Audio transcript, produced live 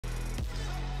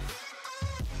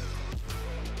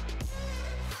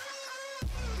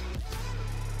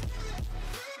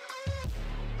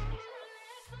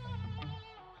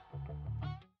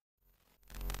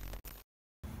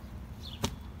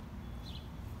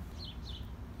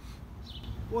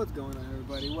What's going on,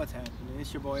 everybody? What's happening?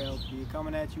 It's your boy LP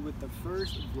coming at you with the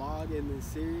first vlog in this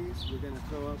series. We're gonna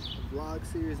throw up a vlog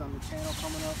series on the channel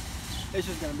coming up. It's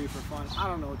just gonna be for fun. I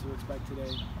don't know what to expect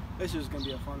today. It's just gonna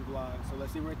be a fun vlog. So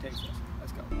let's see where it takes us.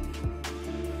 Let's go.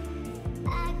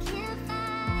 I can't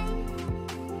find,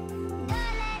 don't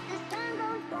let the sun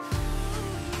go down.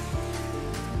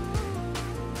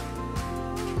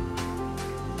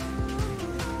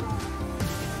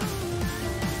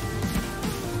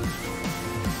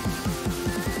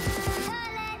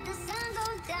 Don't let the sun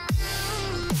go down.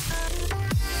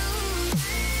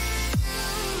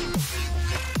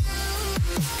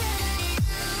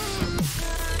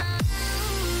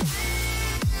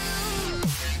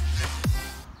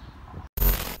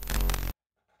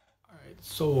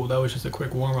 So that was just a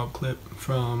quick warm-up clip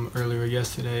from earlier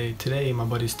yesterday. Today my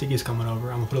buddy Sticky's coming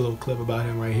over. I'm gonna put a little clip about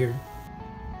him right here.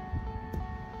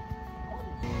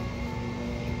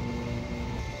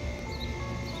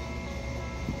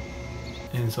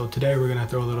 And so today we're gonna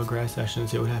throw a little grass session and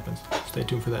see what happens. Stay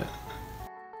tuned for that.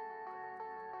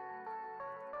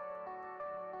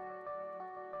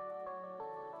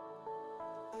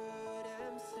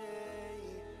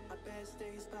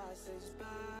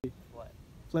 What?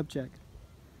 Flip check.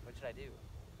 What should I do?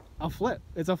 I'll flip.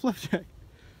 It's a flip check.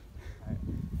 Alright.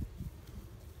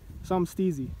 Something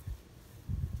steezy.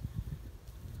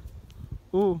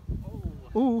 Ooh.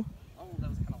 Oh. Ooh. Oh, that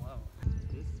was kind of low.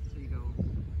 This, so you go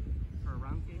for a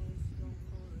round kick.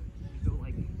 You go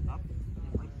like up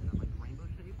in like rainbow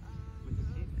shape with your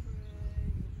kick, and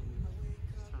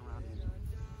just turn around and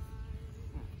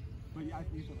But yeah,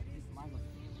 I used to like mine like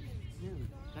really.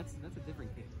 that's a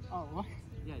different kick. Oh what?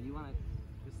 Yeah, you want to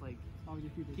just like Oh,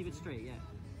 just keep it straight. Yeah.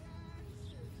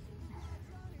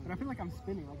 But I feel like I'm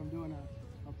spinning, like I'm doing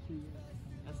a pre.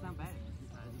 That's not bad.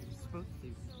 You're supposed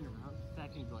to spin around.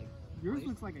 That can like. Yours place.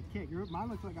 looks like a kick. Mine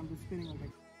looks like I'm just spinning like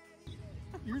a.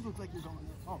 Yours looks like you're going.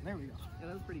 Oh, there we go. Yeah,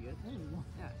 that was pretty good. There we go.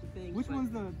 Yeah. Thanks, Which but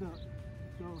one's the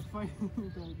fight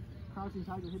the crouching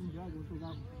tiger, hidden dragon? Which one's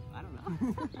that one? I don't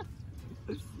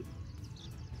know.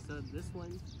 So this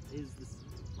one is this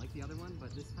like the other one,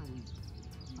 but this time you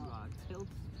tilt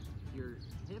your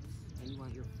hips and you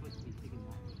want your foot to be kicking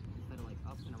back instead of like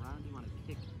up and around. You want to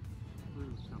kick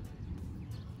through something.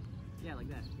 Yeah, like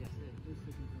that. Yes.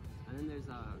 And then there's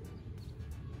a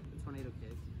tornado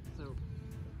kick. So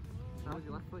start with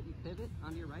your left foot, you pivot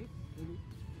onto your right,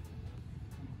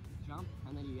 jump,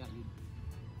 and then you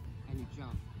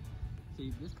jump. So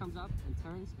this comes up and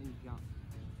turns and you jump.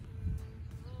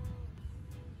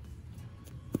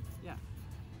 Yeah.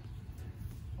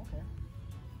 Okay.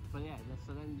 But yeah,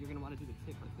 so then you're gonna want to do the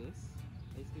kick like this,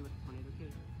 basically with the tornado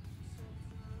kick,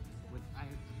 which I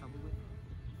have trouble with.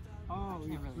 Oh,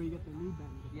 yeah, really- where you get the knee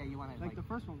bend. Yeah, you want to Like the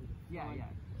first one. Yeah, like, yeah.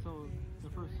 So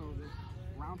this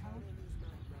roundhouse,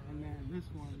 and then this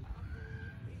one.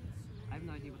 I have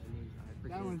no idea what the names are. I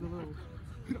forget. That one's a little.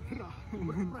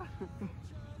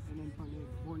 and then tornado.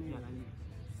 Yeah,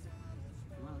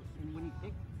 and when you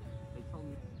kick, they told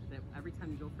me that every time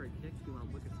you go for a kick, you want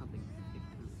to look at something to kick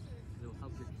through. It'll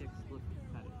help your kicks look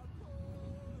better.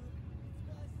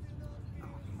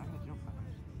 Oh, I gotta jump back.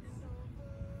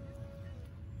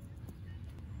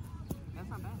 That's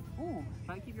not bad. Oh,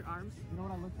 Try to keep your arms. you know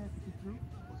what I looked at to keep through?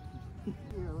 Yeah,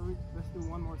 let's do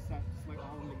one more set, just like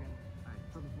all of them together. Alright.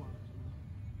 For the vlog.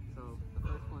 So the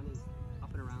first one is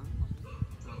up and around.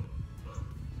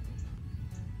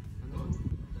 And then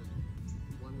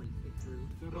the one where you kick through.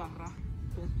 The rah-rah.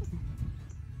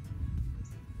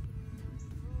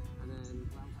 And then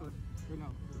Or no,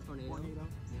 the tornado.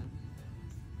 Yeah.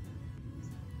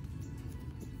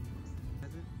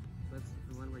 That's it. That's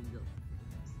the one where you go.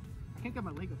 I can't get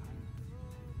my leg up high.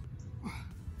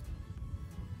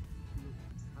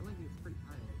 I like it. It's pretty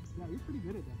high. Yeah, you're pretty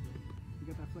good at that, bro. You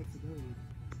got that flexibility.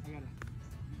 I gotta.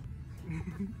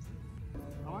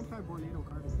 I want to try Bornado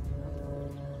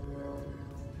cardio.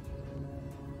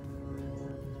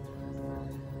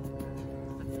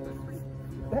 That's pretty.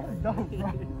 That's dope,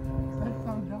 bro. That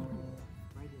sounds dope.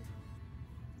 Right here.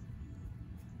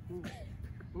 Ooh.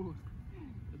 Ooh.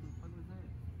 What the fuck was that?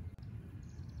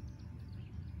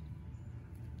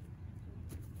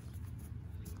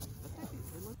 That's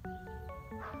actually. It looks.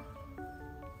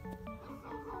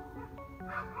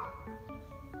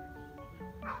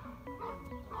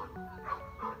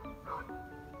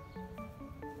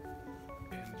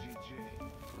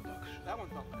 That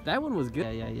one's not. That one was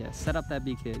good. Yeah. Set up that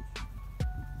B kick.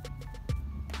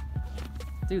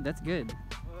 Dude, that's good.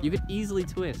 You could easily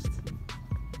twist.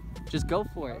 Just go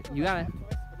for it. You gotta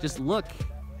just look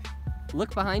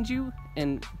behind you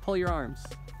and pull your arms.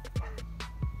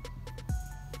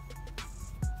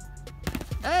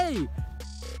 Hey!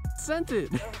 sent it.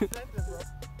 That was sent it, bro.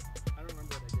 I don't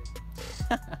remember what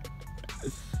I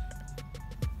did.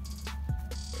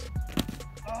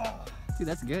 Oh, Dude,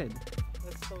 that's good.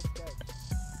 that's so sketch.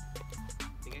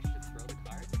 Think I should throw the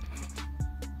card?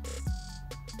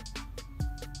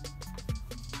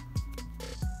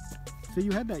 So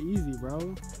you had that easy, bro. I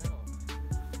know.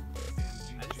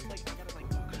 I just like, I gotta like,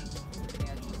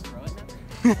 yeah, just throw it now.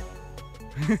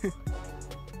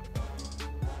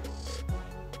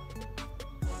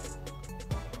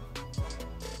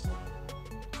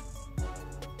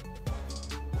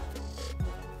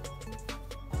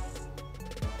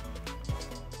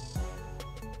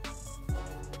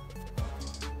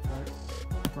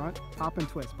 Front, pop and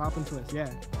twist, yeah.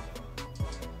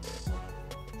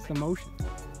 It's the motion.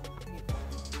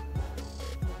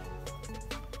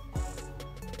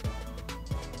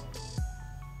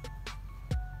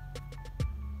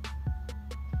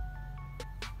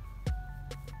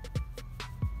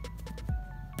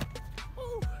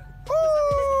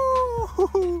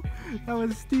 Ooh, that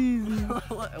was steezy.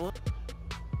 What?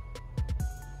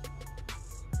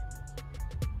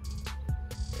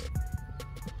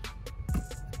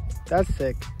 That's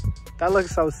sick. That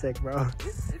looks so sick, bro. It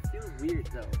feels weird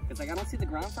though, because like I don't see the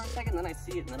ground for a second, then I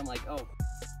see it, and then I'm like, oh.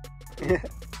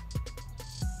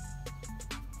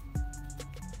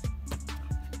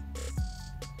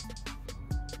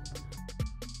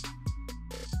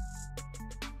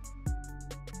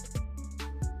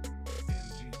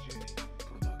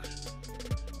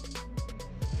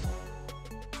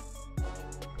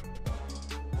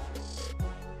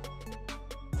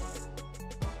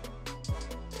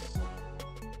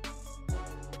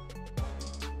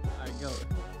 Go.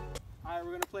 Alright,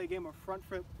 we're gonna play a game of front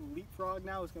flip leapfrog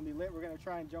now. It's gonna be lit. We're gonna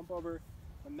try and jump over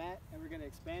the mat and we're gonna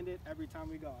expand it every time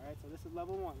we go. Alright, so this is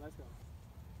level 1. Let's go.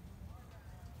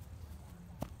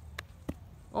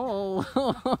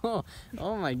 Oh,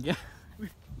 oh my god.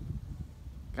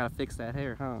 Gotta fix that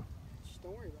hair, huh? Shh,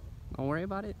 don't worry about it. Don't worry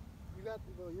about it.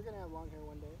 Well, you're gonna have long hair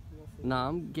one day. You'll see. Nah,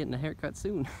 I'm getting a haircut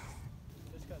soon.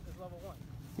 This is level 1.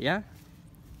 Yeah?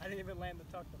 I didn't even land the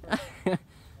tuck the first time.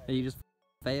 You just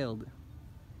failed.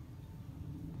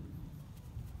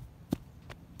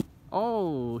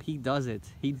 Oh, he does it.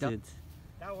 He does it.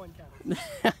 That one counts.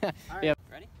 Alright. Yep.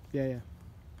 Ready? Yeah.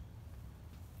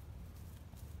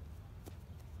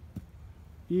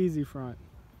 Easy front.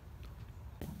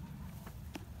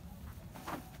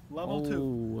 Level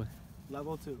 2.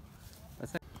 Level 2.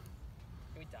 That's it.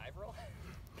 Can we dive roll?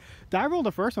 Dive roll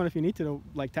the first one if you need to,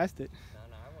 like, test it.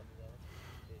 No, I won't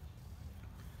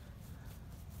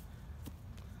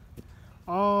do that.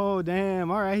 Oh, damn.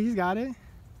 Alright, he's got it.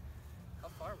 How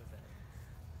far was that?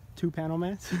 2 panel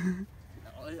mats. No,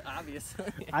 obviously.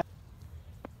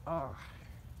 Oh.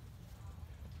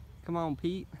 Come on,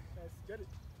 Pete. Let's get it.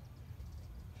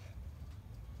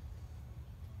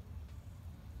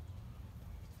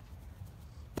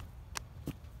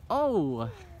 Oh!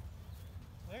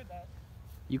 Cleared that.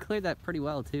 You cleared that pretty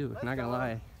well, too. Let's Not gonna go.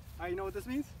 lie. Alright, you know what this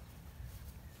means?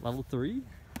 Level 3?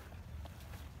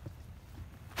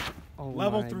 Oh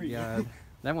Level my 3. God.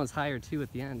 That one's higher, too,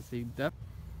 at the end. So you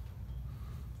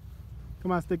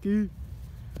Come on, Sticky.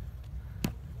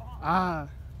 Ah.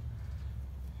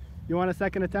 You want a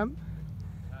second attempt?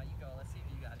 you go. Let's see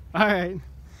if you got it. Alright.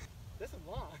 This is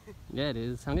long. Yeah, it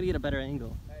is. I'm gonna get a better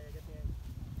angle. Alright, get the angle.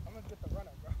 I'm gonna get the run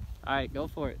up, bro. Alright, go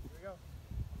for it. Here we go.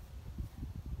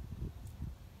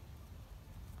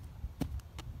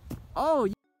 Oh,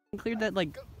 you cleared that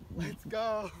like... Let's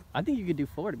go. I think you could do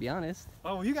 4, to be honest.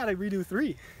 Oh, you gotta redo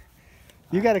 3.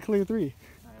 You gotta clear 3. Alright,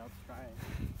 I'll try it.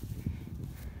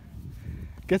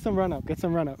 Get some run up. Get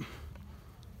some run up.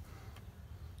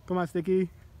 Come on, Sticky.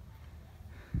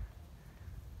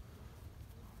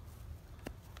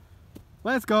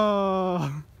 Let's go.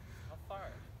 How far?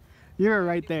 You were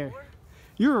right there.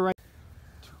 You were right.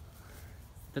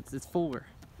 It's 4.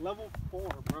 Level 4,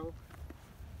 bro.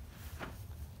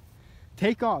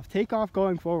 Take off. Take off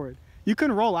going forward. You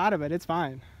can roll out of it. It's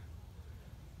fine.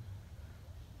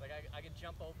 Like I could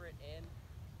jump over it and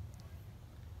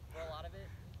roll out of it?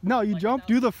 No, you Like jump, without-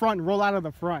 do the front, roll out of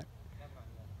the front. Never mind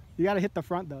then. You gotta hit the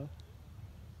front though.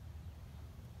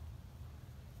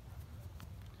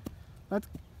 Let's.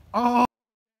 Oh.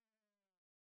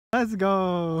 Let's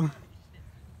go.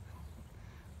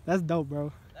 That's dope,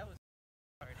 bro. That was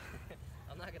hard.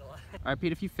 I'm not gonna lie. Alright,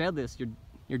 Pete, if you fail this,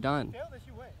 you're done. Fail this,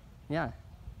 you win. Yeah.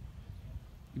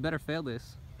 You better fail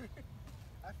this.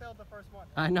 I failed the first one.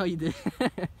 I know you did. So you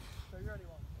already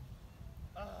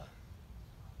won.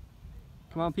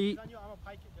 Come on, Pete. It's on you. I'm gonna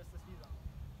pike it just to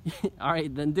see them.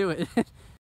 Alright, then do it.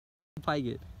 Pike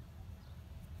it.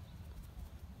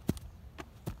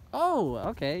 Oh,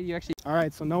 okay. You actually All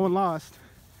right, so no one lost.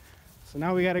 So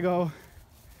now we gotta go.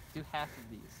 do half of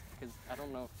these because I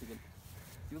don't know if you could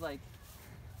do like,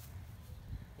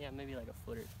 yeah, maybe like a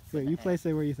foot or. Wait, you place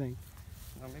it where you think.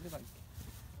 Or maybe like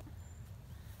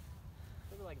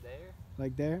there.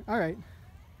 Like there? All right.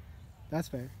 That's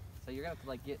fair. So you're gonna have to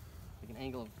like get like an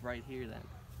angle of right here then.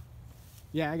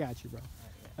 Yeah, I got you, bro.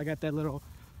 Alright, yeah. I got that little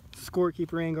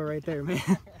scorekeeper angle right there, man.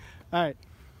 All right.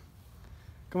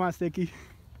 Come on, Sticky.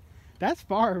 That's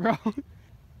far, bro.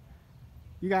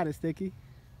 You got it, Sticky.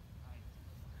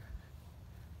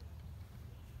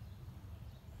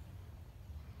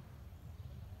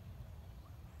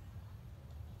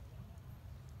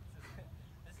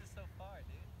 This is so far,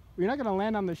 dude. You're not gonna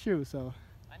land on the shoe, so.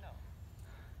 I know.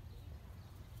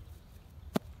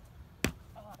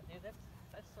 Oh, dude,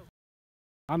 that's so.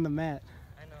 On the mat.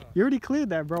 I know. You already cleared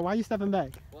that, bro. Why are you stepping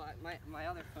back? Well, my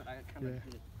other foot, I kind of Yeah.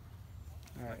 did.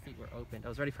 All My right. feet were open. I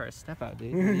was ready for a step out,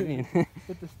 dude. What do you mean?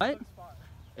 What?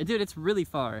 Dude, it's really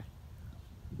far.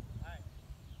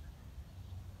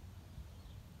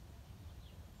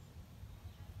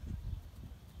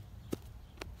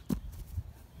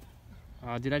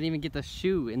 Oh, dude, I didn't even get the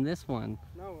shoe in this one.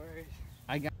 No worries.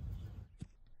 I got.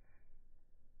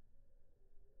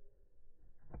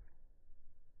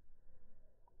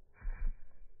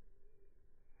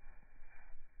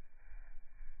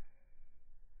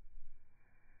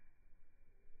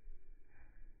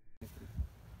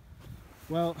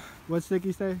 Well, what's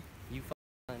Sticky say? You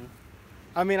fun.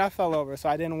 I mean, I fell over, so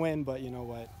I didn't win, but you know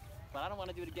what? But I don't want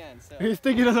to do it again, so.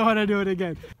 Sticky doesn't want to do it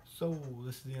again. So,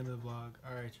 this is the end of the vlog.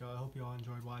 Alright, y'all. I hope y'all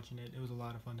enjoyed watching it. It was a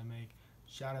lot of fun to make.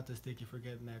 Shout out to Sticky for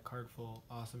getting that cart full.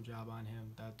 Awesome job on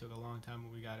him. That took a long time,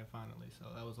 but we got it finally. So,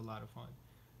 that was a lot of fun.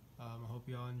 I hope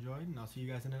y'all enjoyed, and I'll see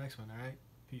you guys in the next one, alright?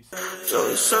 Peace.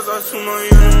 So shout out to my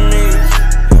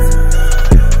enemies.